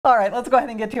All right, let's go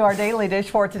ahead and get to our daily dish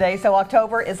for today. So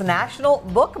October is National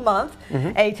Book Month,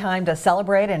 a time to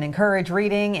celebrate and encourage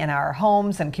reading in our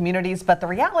homes and communities. But the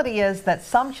reality is that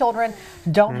some children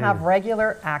don't have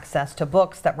regular access to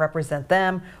books that represent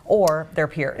them or their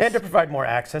peers. And to provide more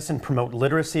access and promote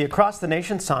literacy across the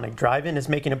nation, Sonic Drive-In is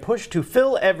making a push to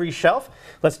fill every shelf.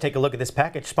 Let's take a look at this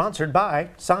package sponsored by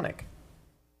Sonic.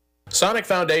 Sonic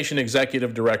Foundation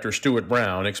Executive Director Stuart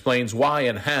Brown explains why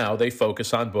and how they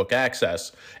focus on book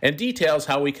access and details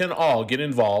how we can all get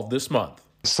involved this month.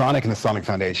 Sonic and the Sonic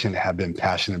Foundation have been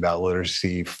passionate about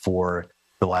literacy for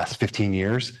the last 15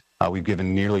 years. We've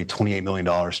given nearly $28 million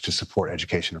to support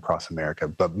education across America.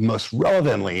 But most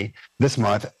relevantly, this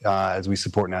month, as we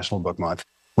support National Book Month,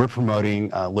 we're promoting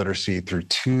literacy through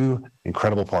two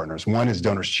incredible partners. One is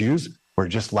Donors Choose, where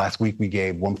just last week we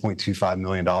gave $1.25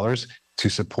 million to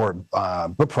support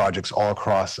book projects all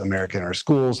across America in our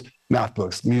schools, math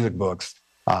books, music books,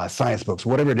 science books,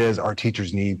 whatever it is our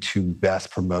teachers need to best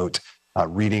promote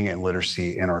reading and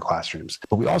literacy in our classrooms.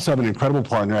 But we also have an incredible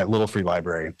partner at Little Free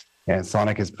Library, and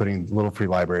Sonic is putting Little Free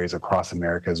Libraries across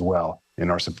America as well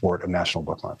in our support of National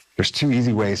Book Month. There's two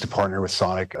easy ways to partner with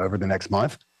Sonic over the next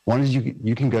month. One is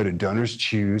you can go to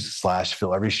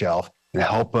DonorsChoose/FillEveryShelf and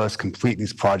help us complete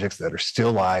these projects that are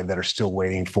still live, that are still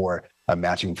waiting for a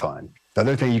matching fund. The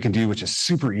other thing you can do, which is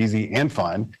super easy and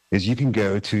fun, is you can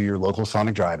go to your local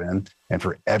Sonic Drive-In, and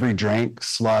for every drink,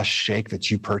 slush, shake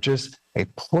that you purchase, a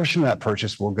portion of that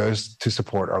purchase will go to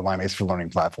support our Limeades for Learning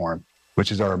platform, which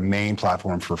is our main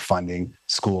platform for funding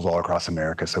schools all across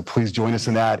America. So please join us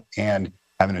in that and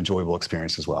have an enjoyable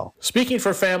experience as well. Speaking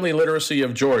for Family Literacy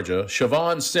of Georgia,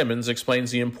 Siobhan Simmons explains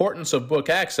the importance of book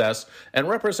access and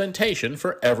representation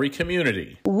for every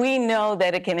community. We know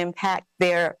that it can impact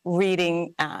their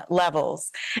reading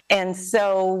levels. And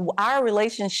so our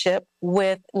relationship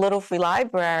with Little Free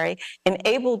Library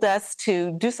enabled us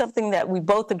to do something that we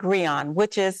both agree on,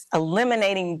 which is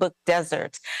eliminating book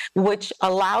deserts, which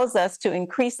allows us to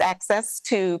increase access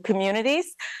to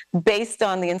communities based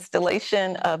on the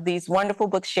installation of these wonderful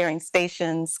book sharing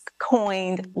stations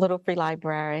coined Little Free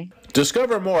Library.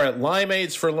 Discover more at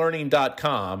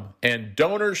limeadesforlearning.com and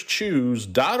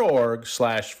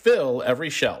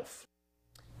donorschoose.org/FillEveryShelf.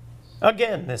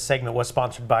 Again, this segment was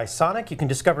sponsored by Sonic. You can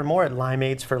discover more at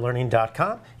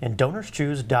limeadesforlearning.com and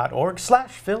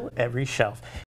donorschoose.org/FillEveryShelf.